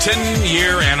is our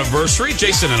 10-year anniversary.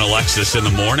 Jason and Alexis in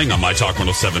the morning on My Talk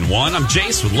 107.1. I'm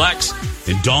Jace with Lex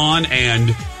and Dawn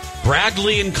and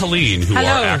Bradley and Colleen, who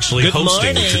are actually Good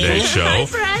hosting morning. today's show. Hi,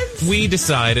 friends. We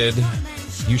decided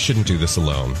you shouldn't do this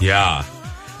alone. Yeah.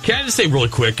 Can I just say really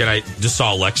quick, and I just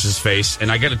saw Alexa's face,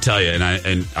 and I got to tell you, and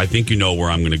I think you know where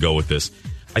I'm going to go with this.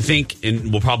 I think,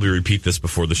 and we'll probably repeat this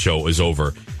before the show is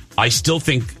over, I still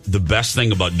think the best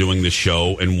thing about doing this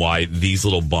show and why these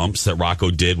little bumps that Rocco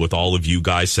did with all of you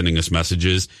guys sending us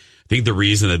messages, I think the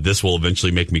reason that this will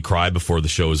eventually make me cry before the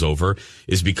show is over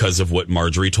is because of what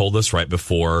Marjorie told us right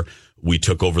before we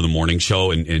took over the morning show.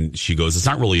 And she goes, it's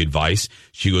not really advice.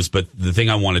 She goes, but the thing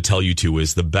I want to tell you too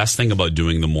is the best thing about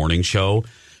doing the morning show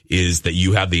is that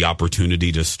you have the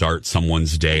opportunity to start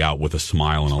someone's day out with a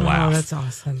smile and a laugh. Oh, that's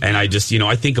awesome. And I just,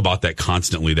 I think about that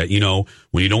constantly, that,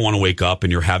 when you don't want to wake up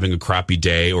and you're having a crappy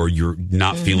day or you're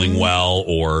not feeling well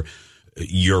or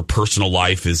your personal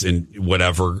life is in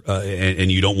whatever,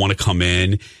 and you don't want to come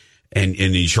in and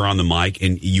you turn on the mic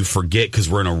and you forget because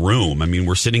we're in a room. I mean,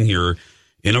 we're sitting here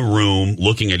in a room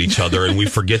looking at each other and we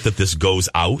forget that this goes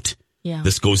out. Yeah.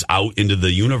 This goes out into the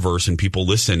universe and people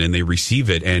listen and they receive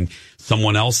it. And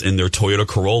someone else in their Toyota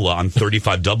Corolla on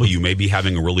 35W may be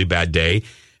having a really bad day.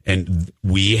 And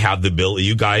we have the ability,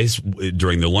 you guys,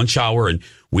 during the lunch hour, and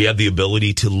we have the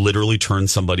ability to literally turn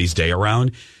somebody's day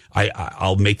around.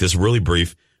 I'll make this really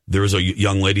brief. There was a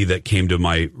young lady that came to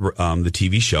my the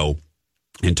TV show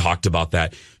and talked about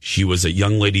that. She was a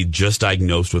young lady just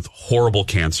diagnosed with horrible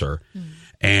cancer.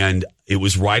 And it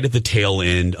was right at the tail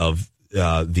end of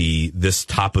this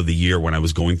top of the year when I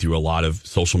was going through a lot of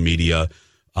social media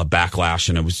backlash,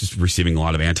 and I was just receiving a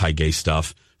lot of anti-gay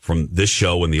stuff from this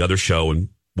show and the other show and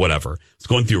whatever. It's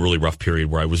going through a really rough period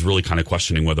where I was really kind of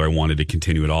questioning whether I wanted to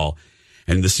continue at all.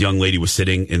 And this young lady was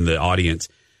sitting in the audience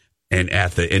And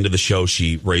at the end of the show,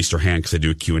 she raised her hand because I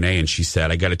do a Q&A, and she said,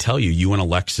 I got to tell you, you and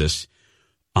Alexis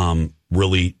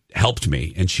really helped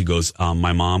me. And she goes,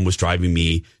 my mom was driving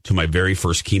me to my very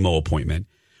first chemo appointment.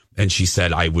 And she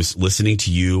said, I was listening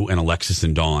to you and Alexis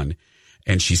and Dawn.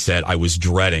 And she said, I was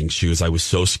dreading. She goes, I was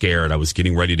so scared. I was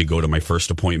getting ready to go to my first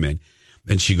appointment.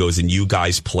 And she goes, and you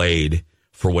guys played,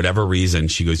 for whatever reason,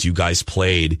 she goes, you guys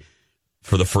played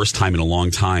for the first time in a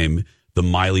long time the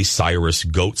Miley Cyrus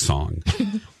goat song,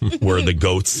 where the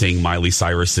goats sing Miley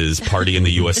Cyrus's Party in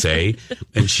the USA.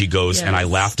 And she goes, and I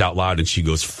laughed out loud, and she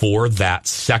goes, for that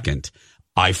second,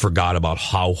 I forgot about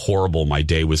how horrible my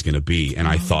day was going to be. And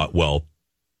I thought, well,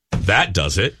 that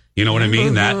does it. You know what I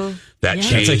mean? That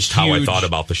changed how I thought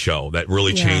about the show. That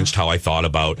really changed how I thought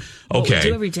about, what we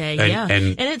do every day.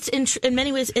 And it's in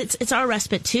many ways, it's our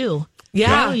respite too.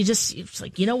 Yeah. You know, it's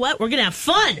like, you know what? We're going to have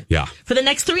fun. Yeah. For the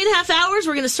next 3.5 hours,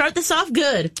 we're going to start this off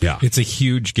good. Yeah. It's a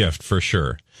huge gift for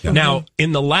sure. Yeah. Now,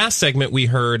 in the last segment, we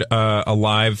heard a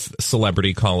live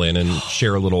celebrity call in and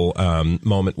share a little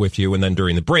moment with you. And then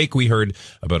during the break, we heard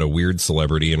about a weird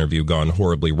celebrity interview gone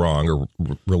horribly wrong,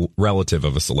 or relative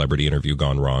of a celebrity interview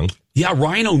gone wrong. Yeah,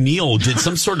 Ryan O'Neal did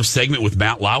some sort of segment with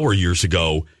Matt Lauer years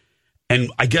ago.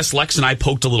 And I guess Lex and I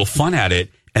poked a little fun at it.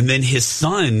 And then his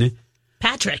son,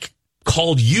 Patrick,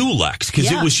 called you, Lex,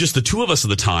 because it was just the two of us at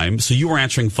the time. So you were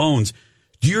answering phones.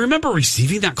 Do you remember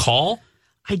receiving that call?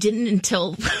 I didn't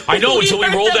until I know until we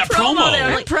rolled that promo.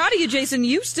 I'm proud of you, Jason.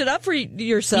 You stood up for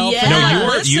yourself. Yeah.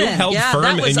 No, you held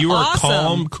firm and you were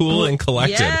calm, cool, and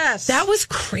collected. Yes. That was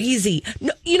crazy.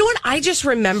 No, you know what I just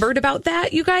remembered about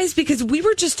that, you guys? Because we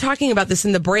were just talking about this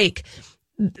in the break,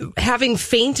 having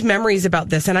faint memories about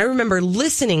this. And I remember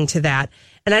listening to that.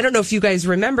 And I don't know if you guys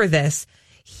remember this.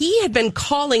 He had been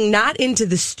calling not into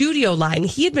the studio line.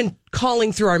 He had been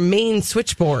calling through our main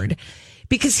switchboard.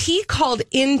 Because he called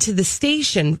into the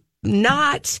station,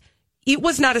 it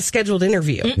was not a scheduled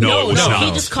interview. No,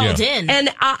 he just called in. And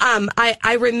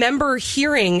I remember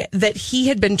hearing that he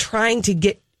had been trying to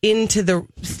get into the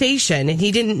station and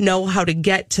he didn't know how to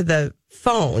get to the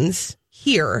phones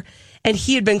here. And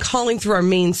he had been calling through our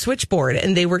main switchboard,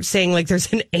 and they were saying, like,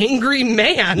 there's an angry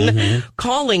man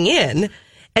calling in,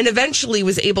 and eventually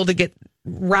was able to get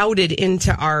routed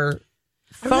into our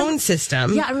phone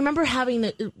system. Yeah, I remember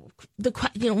having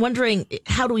the wondering,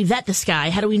 how do we vet this guy?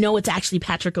 How do we know it's actually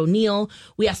Patrick O'Neal?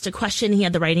 We asked a question, he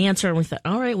had the right answer, and we thought,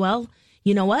 all right, well,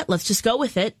 you know what? Let's just go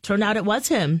with it. Turned out it was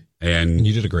him. And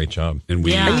you did a great job. And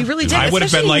we really did. I would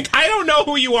have been like, I don't know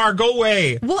who you are. Go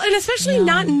away. Well, and especially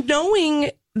not knowing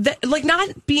that, like,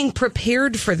 not being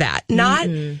prepared for that, not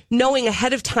knowing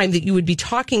ahead of time that you would be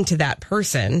talking to that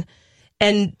person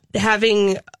and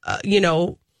having,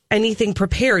 anything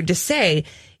prepared to say.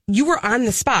 You were on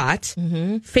the spot,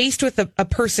 faced with a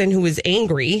person who was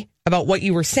angry about what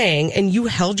you were saying, and you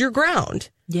held your ground.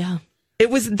 Yeah.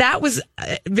 That was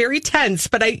very tense,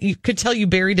 but you could tell you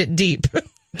buried it deep.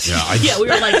 Yeah, we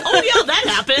were like, oh yeah, that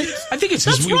happened. I think it's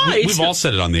because we've all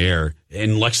said it on the air,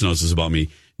 and Lex knows this about me.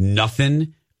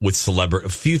 Nothing with a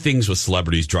few things with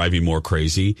celebrities drive me more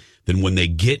crazy than when they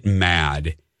get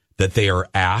mad that they are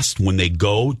asked when they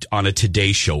go on a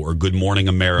Today Show or Good Morning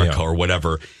America or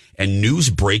whatever, and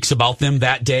news breaks about them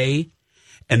that day,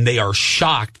 and they are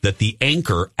shocked that the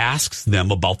anchor asks them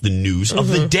about the news of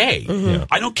the day. Yeah.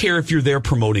 I don't care if you're there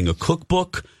promoting a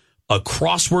cookbook, a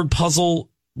crossword puzzle,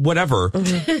 whatever.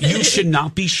 You should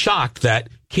not be shocked that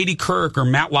Katie Couric or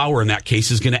Matt Lauer in that case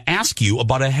is going to ask you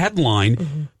about a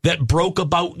headline that broke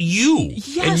about you.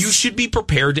 Yes. And you should be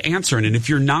prepared to answer it. And if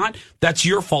you're not, that's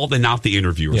your fault and not the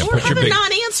interviewer. Yeah, Or have a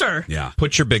non-answer. Yeah.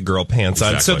 Put your big girl pants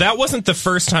on. So that wasn't the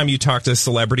first time you talked to a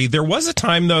celebrity. There was a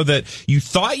time, though, that you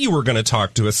thought you were going to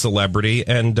talk to a celebrity.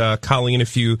 And Colleen,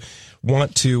 if you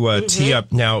want to tee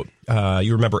up now,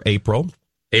 you remember April.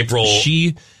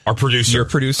 Our producer. Your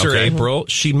producer, okay. April.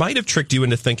 She might have tricked you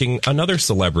into thinking another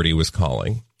celebrity was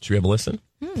calling. Should we have a listen?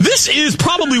 This is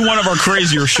probably one of our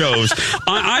crazier shows.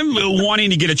 I'm wanting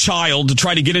to get a child to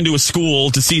try to get into a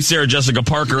school to see Sarah Jessica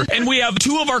Parker, and we have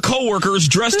two of our coworkers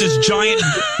dressed as giant...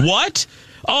 What?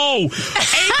 Oh,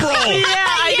 April!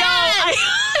 I know.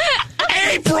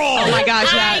 April! Oh my gosh,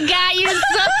 I got you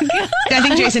so good. I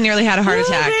think Jason nearly had a heart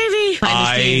attack. Baby.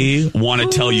 I want to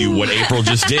tell you what April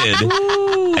just did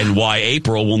and why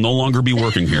April will no longer be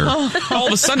working here. All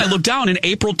of a sudden, I look down and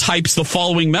April types the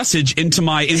following message into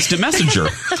my instant messenger.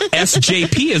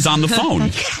 SJP is on the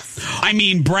phone. I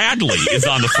mean, Bradley is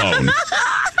on the phone.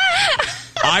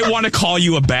 I want to call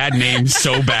you a bad name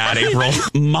so bad, April.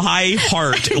 My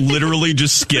heart literally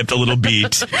just skipped a little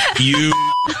beat. You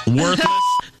worthless,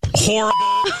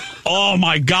 horrible. Oh,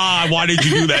 my God. Why did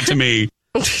you do that to me?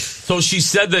 So she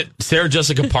said that Sarah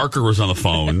Jessica Parker was on the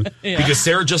phone because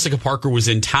Sarah Jessica Parker was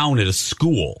in town at a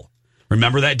school.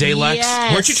 Remember that day, Lex?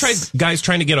 Yes. Weren't you guys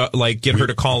trying to get her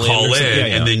to call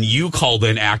in? And then you called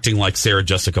in acting like Sarah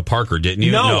Jessica Parker, didn't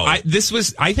you? No. I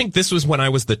think this was when I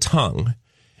was the tongue.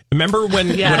 Remember when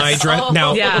I dressed?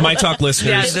 My talk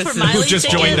listeners who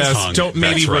just joined us don't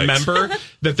maybe remember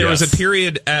that there was a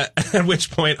period at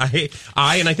which point I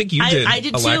and I think you did. I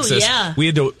did Alexis. too. Yeah. We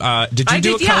had to. Did you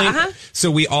do it, Colleen? Uh-huh. So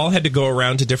we all had to go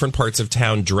around to different parts of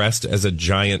town dressed as a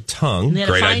giant tongue.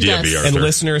 Great idea, B. Arthur. And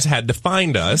listeners had to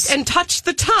find us and touch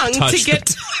the tongue to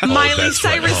get Miley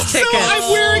Cyrus tickets. So I'm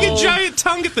wearing a giant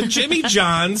tongue at the Jimmy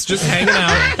John's, just hanging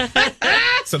out.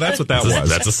 So that's what that was.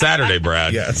 That's a Saturday,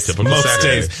 Brad. Yes, typical most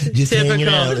Saturday. days.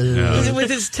 Just with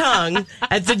his tongue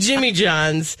at the Jimmy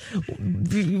John's.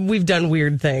 We've done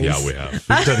weird things. Yeah, we have.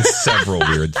 We've done several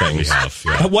weird things. We have.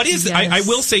 Yeah. What is? I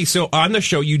will say so. On the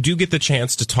show, you do get the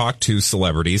chance to talk to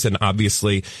celebrities, and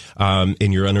obviously,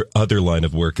 in your other line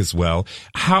of work as well.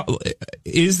 How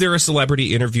is there a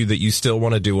celebrity interview that you still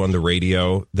want to do on the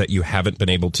radio that you haven't been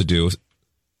able to do?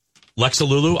 Lexa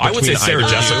Lulu, I would say Sarah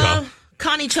Jessica.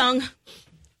 Connie Chung.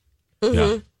 Mm-hmm.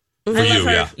 Yeah. For you,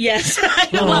 yeah. Yes. I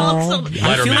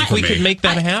feel like we could make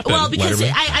that happen. Well, because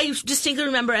Letterman. I distinctly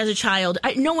remember as a child,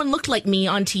 no one looked like me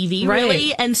on TV, Right.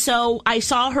 really. And so I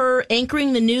saw her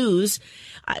anchoring the news.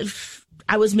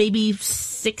 I was maybe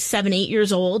 6, 7, 8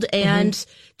 years old and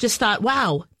just thought,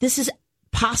 wow, this is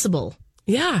possible.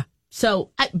 Yeah.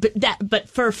 So, but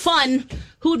for fun,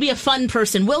 who would be a fun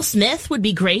person? Will Smith would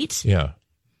be great. Yeah.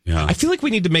 Yeah. I feel like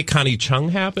we need to make Connie Chung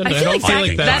happen. I don't feel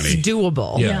like that's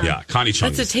doable. Yeah. Connie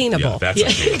Chung. That's attainable. Yeah, that's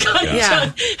attainable.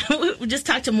 Yeah. We just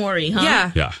talk to Maury, huh?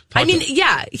 Yeah. Yeah. I mean,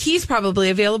 he's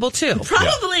probably available too.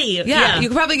 Probably. Yeah. You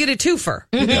could probably get a twofer.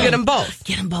 You could get them both.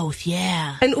 Get them both,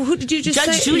 yeah. And who did you just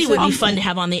Judge say? Judy would be fun to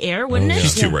have on the air, wouldn't it?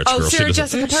 She's too rich, girl. Sarah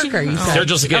Jessica Parker, you said. Sarah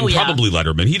Jessica, and probably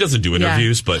Letterman. He doesn't do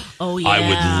interviews, but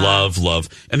I would love.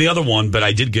 And the other one, but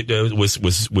I did get was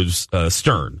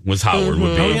Stern, was Howard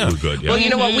would be good. Yeah. Well, you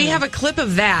know what? We have a clip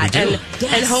of that, and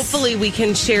hopefully we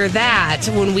can share that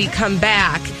when we come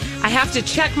back. I have to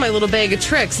check my little bag of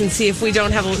tricks and see if we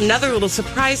don't have another little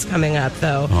surprise coming up,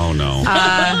 though. Oh, no.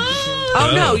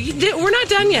 No, we're not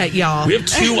done yet, y'all. We have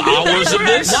 2 hours of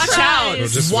this? Watch out.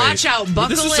 Watch out. Buckle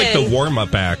this is in. like the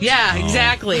warm-up act. Yeah,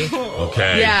 exactly.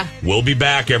 Okay. Yeah. We'll be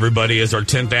back, everybody, as our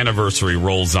 10th anniversary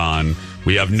rolls on.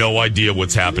 We have no idea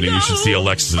what's happening. You should see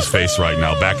Alexis's face right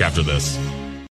now. Back after this.